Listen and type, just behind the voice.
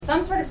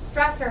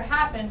stressor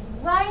happens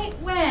right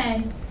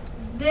when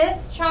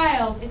this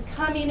child is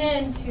coming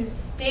into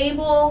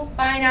stable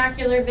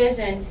binocular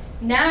vision.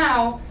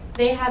 Now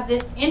they have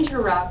this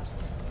interrupt.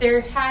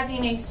 They're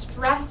having a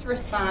stress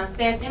response.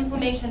 They have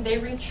inflammation. They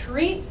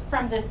retreat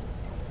from this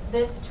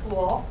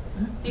tool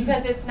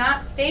because it's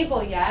not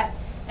stable yet.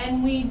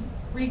 And we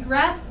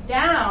regress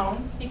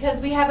down because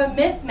we have a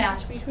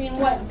mismatch between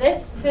what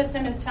this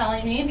system is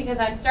telling me, because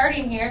I'm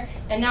starting here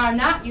and now I'm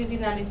not using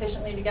them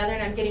efficiently together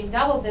and I'm getting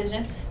double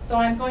vision. So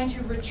I'm going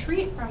to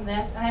retreat from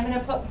this and I'm going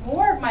to put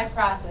more of my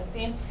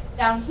processing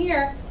down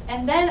here,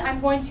 and then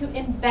I'm going to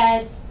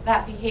embed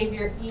that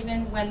behavior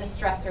even when the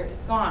stressor is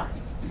gone.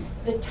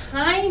 The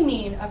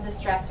timing of the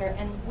stressor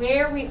and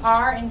where we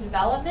are in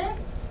development,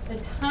 the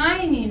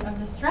timing of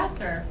the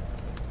stressor,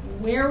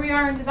 where we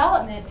are in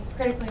development is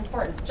critically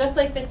important. Just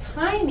like the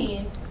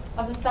timing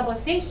of the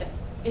subluxation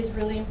is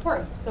really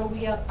important. So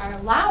we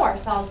allow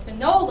ourselves to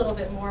know a little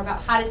bit more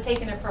about how to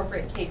take an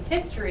appropriate case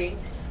history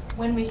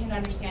when we can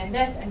understand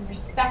this and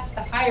respect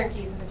the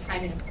hierarchies of the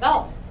timing of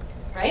development,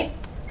 right?